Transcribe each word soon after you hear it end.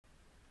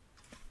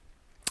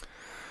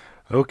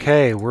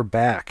Okay, we're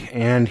back,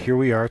 and here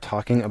we are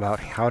talking about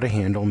how to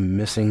handle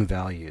missing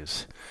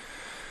values.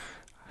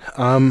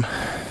 Um,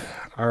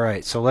 all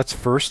right, so let's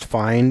first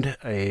find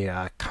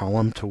a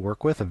column to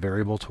work with, a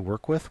variable to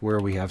work with, where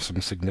we have some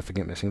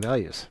significant missing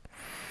values.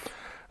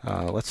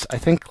 Let's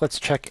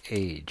check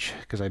age,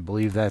 because I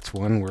believe that's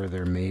one where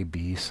there may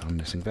be some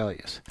missing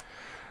values.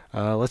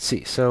 Let's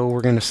see, so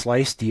we're going to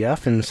slice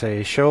df and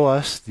say, show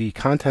us the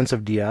contents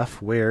of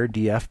df where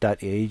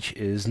df.age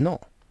is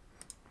null.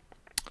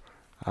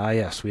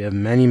 Yes, we have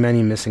many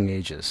missing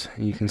ages.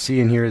 And you can see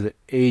in here that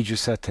age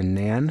is set to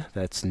nan.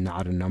 That's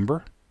not a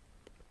number.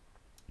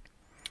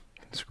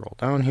 Scroll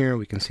down here,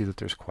 we can see that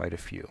there's quite a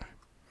few.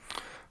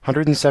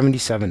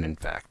 177, in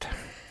fact,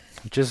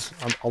 which is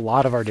a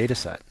lot of our data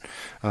set.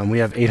 We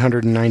have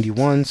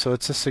 891, so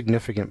it's a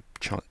significant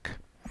chunk.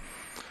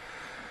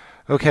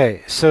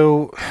 Okay,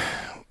 so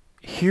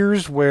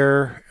here's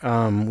where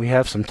we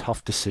have some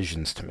tough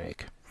decisions to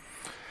make.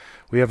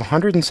 We have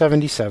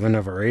 177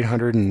 of our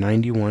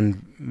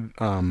 891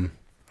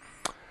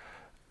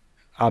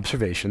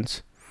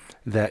 observations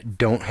that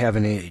don't have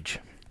an age.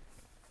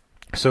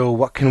 So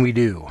what can we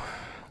do?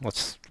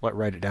 Let's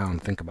write it down,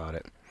 think about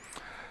it.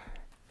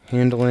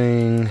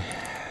 Handling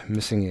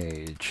missing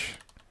age.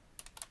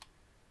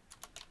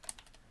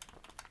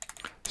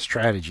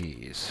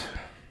 Strategies.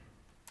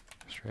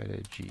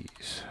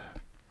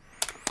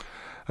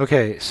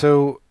 Okay,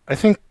 so I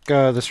think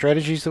the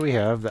strategies that we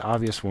have, the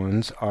obvious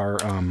ones, are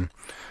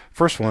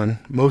first one,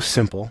 most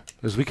simple,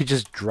 is we could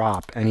just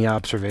drop any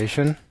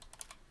observation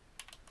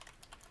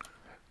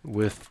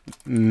with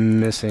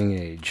missing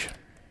age.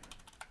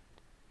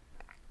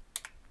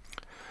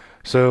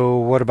 So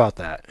what about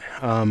that?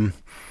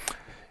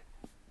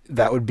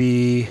 That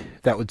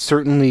would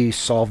certainly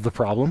solve the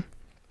problem.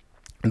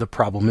 The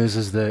problem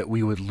is that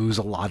we would lose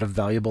a lot of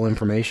valuable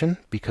information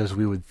because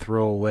we would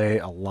throw away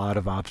a lot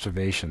of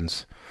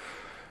observations.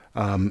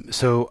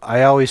 So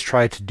I always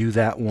try to do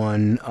that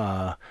one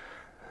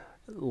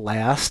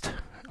last.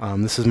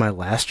 This is my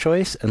last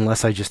choice,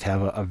 unless I just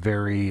have a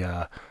very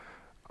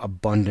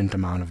abundant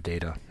amount of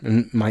data.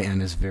 And my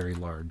n is very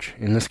large.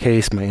 In this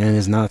case, my n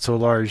is not so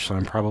large, so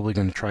I'm probably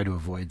going to try to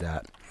avoid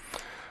that.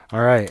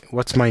 All right,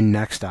 what's my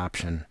next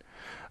option?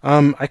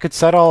 I could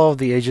set all of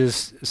the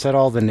ages, set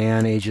all the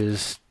nan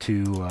ages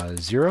to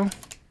 0.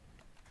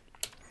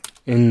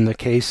 In the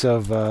case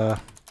of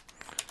a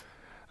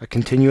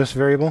continuous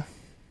variable.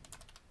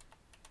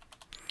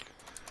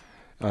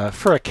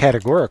 For a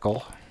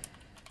categorical,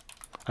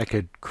 I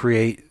could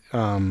create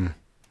some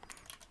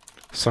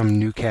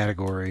new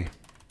category.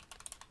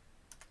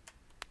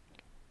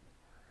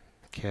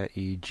 Cat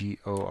E G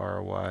O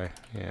R Y,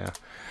 yeah.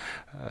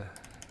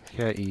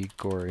 Cat E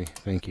gory,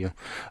 thank you.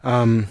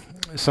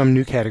 Some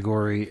new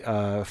category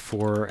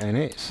for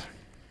NAs,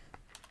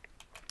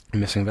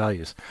 missing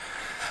values.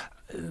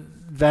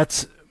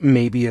 That's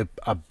maybe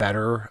a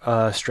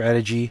better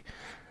strategy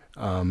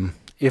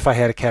if I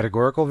had a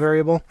categorical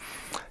variable.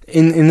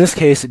 In this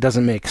case, it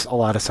doesn't make a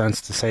lot of sense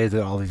to say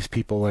that all these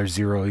people are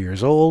 0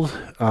 years old,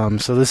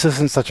 so this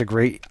isn't such a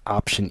great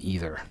option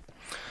either.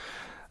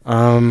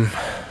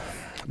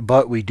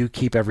 But we do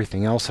keep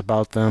everything else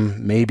about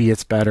them. Maybe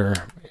it's better.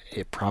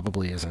 It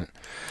probably isn't.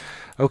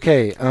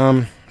 Okay,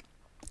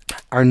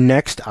 our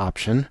next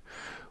option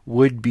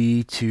would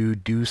be to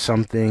do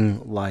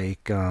something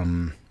like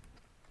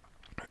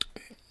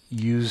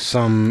use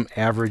some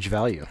average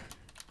value.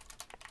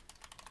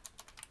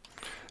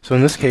 So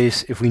in this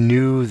case, if we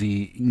knew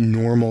the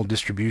normal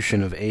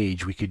distribution of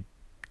age, we could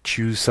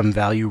choose some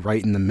value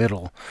right in the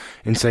middle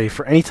and say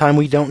for any time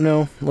we don't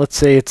know, let's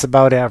say it's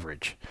about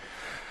average.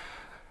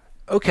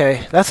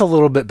 Okay, that's a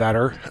little bit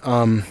better.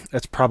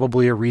 That's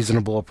probably a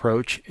reasonable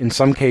approach. In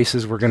some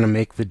cases, we're going to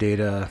make the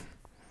data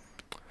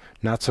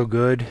not so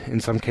good. In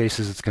some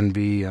cases, it's going to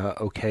be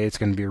okay. It's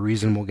going to be a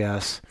reasonable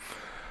guess.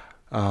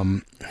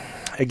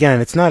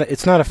 Again, it's not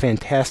a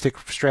fantastic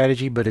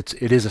strategy, but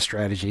it is a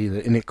strategy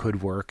and it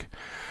could work.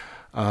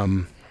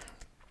 And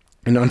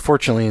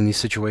unfortunately, in these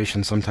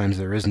situations, sometimes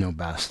there is no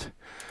best.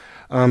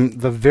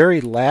 The very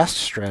last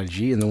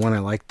strategy, and the one I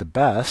like the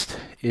best,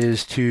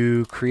 is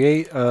to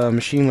create a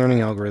machine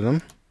learning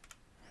algorithm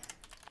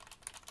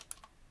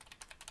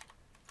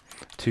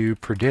to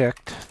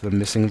predict the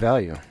missing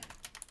value.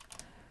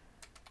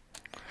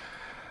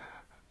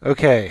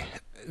 Okay,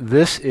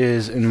 this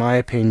is, in my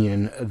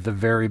opinion, the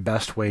very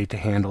best way to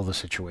handle the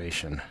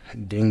situation.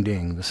 Ding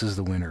ding, this is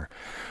the winner.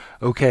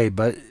 Okay,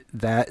 but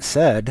that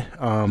said,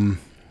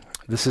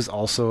 this is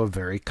also a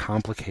very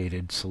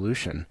complicated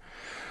solution.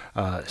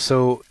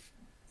 So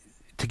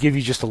to give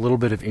you just a little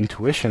bit of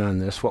intuition on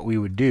this, what we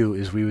would do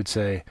is we would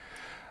say,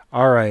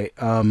 all right,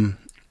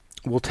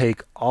 we'll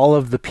take all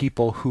of the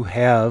people who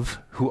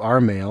are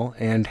male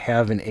and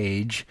have an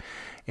age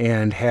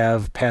and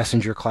have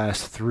passenger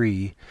class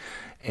 3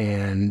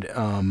 and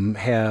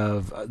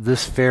have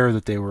this fare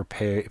that they were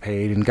paid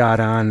and got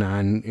on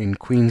in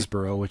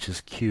Queensboro, which is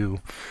Q.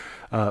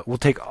 We'll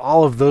take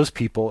all of those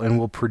people and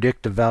we'll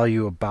predict a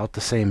value about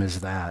the same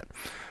as that.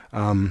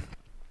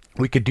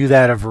 We could do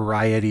that a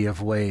variety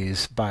of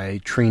ways by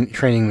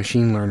training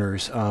machine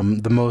learners.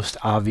 The most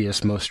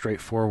obvious, most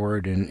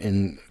straightforward,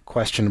 and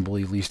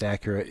questionably least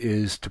accurate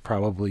is to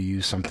probably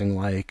use something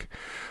like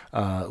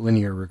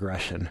linear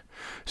regression.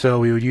 So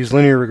we would use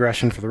linear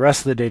regression for the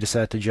rest of the data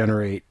set to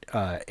generate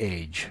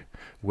age,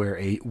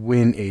 where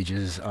when age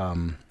is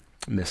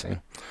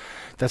missing.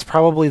 That's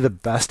probably the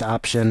best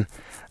option.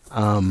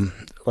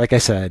 Like I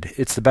said,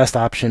 it's the best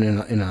option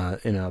in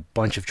a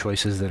bunch of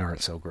choices that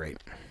aren't so great.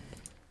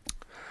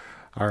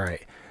 All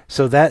right,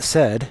 so that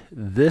said,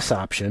 this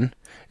option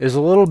is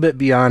a little bit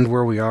beyond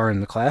where we are in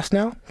the class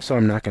now, so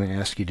I'm not going to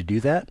ask you to do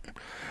that.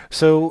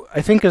 So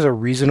I think as a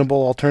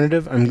reasonable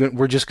alternative,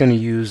 we're just going to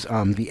use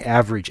the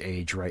average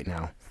age right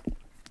now.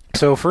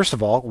 So first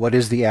of all, what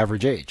is the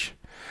average age?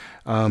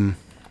 So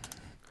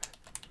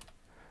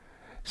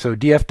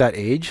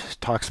df.age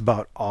talks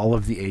about all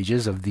of the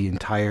ages of the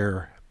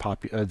entire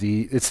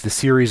it's the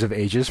series of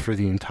ages for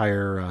the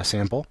entire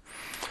sample.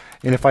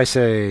 And if I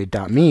say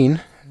 .mean,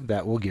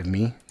 that will give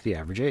me the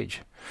average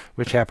age,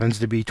 which happens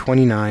to be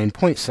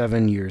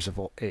 29.7 years of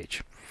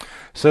age.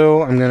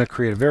 So I'm going to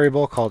create a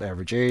variable called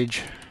average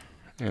age,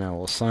 and I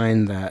will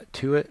assign that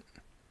to it.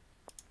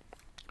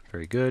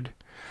 Very good.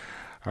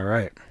 All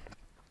right.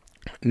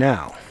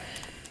 Now,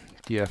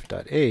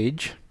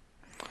 df.age.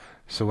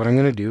 So what I'm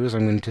going to do is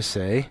I'm going to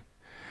say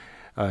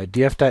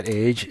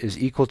df.age is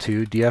equal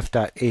to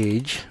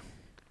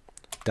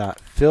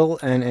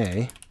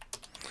df.age.fillNA.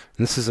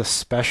 This is a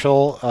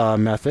special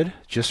method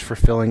just for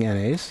filling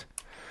NAs.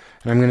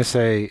 And I'm going to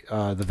say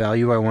the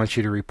value I want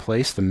you to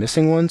replace the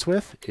missing ones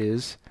with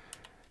is,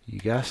 you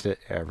guessed it,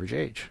 average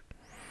age.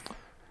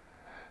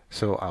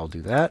 So I'll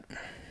do that.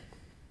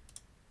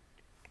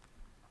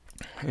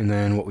 And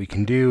then what we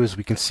can do is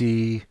we can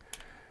see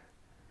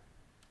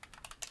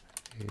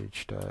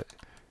age dot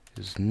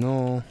is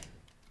null.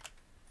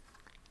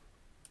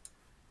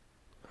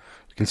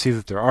 You can see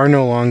that there are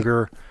no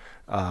longer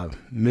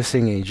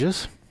missing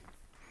ages.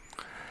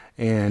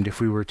 And if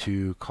we were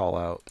to call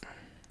out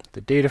the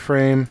data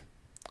frame,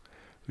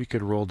 we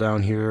could roll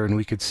down here and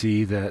we could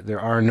see that there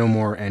are no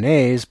more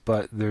NAs,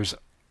 but there's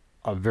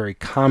a very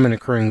common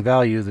occurring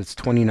value that's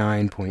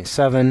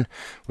 29.7,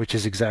 which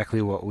is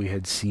exactly what we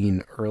had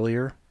seen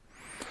earlier.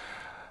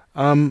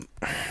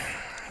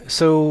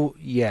 So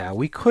yeah,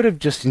 we could have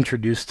just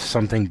introduced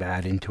something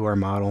bad into our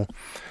model.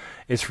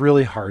 It's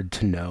really hard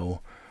to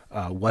know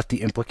what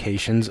the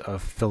implications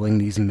of filling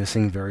these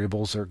missing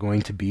variables are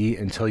going to be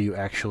until you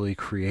actually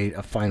create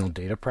a final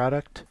data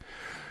product.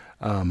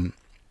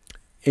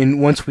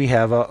 And once we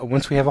have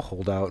a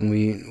holdout and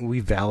we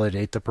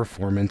validate the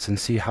performance and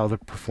see how the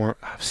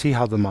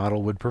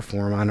model would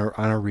perform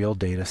on a real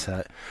data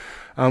set,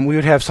 we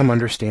would have some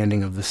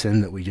understanding of the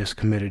sin that we just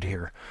committed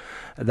here.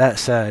 That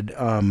said,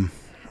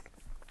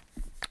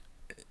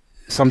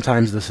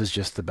 sometimes this is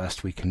just the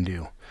best we can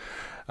do.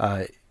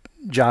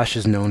 Josh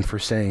Wills is known for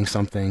saying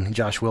something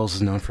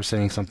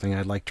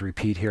I'd like to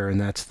repeat here, and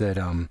that's that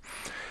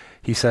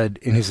he said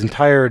in his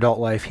entire adult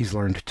life he's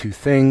learned two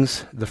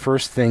things. The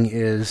first thing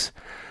is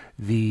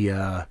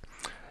the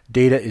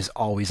data is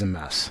always a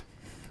mess.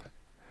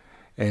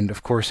 And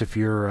of course, if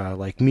you're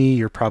like me,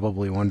 you're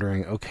probably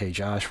wondering, okay,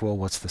 Josh, well,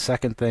 what's the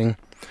second thing?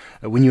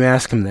 When you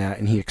ask him that,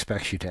 and he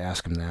expects you to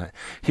ask him that,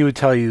 he would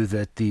tell you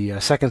that the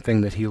second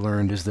thing that he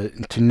learned is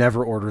that to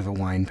never order the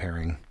wine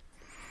pairing.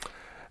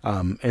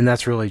 And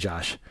that's really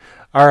Josh.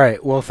 All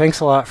right, well, thanks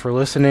a lot for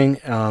listening.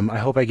 I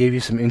hope I gave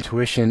you some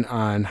intuition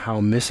on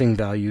how missing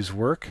values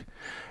work.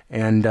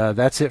 And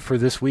that's it for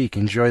this week.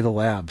 Enjoy the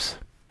labs.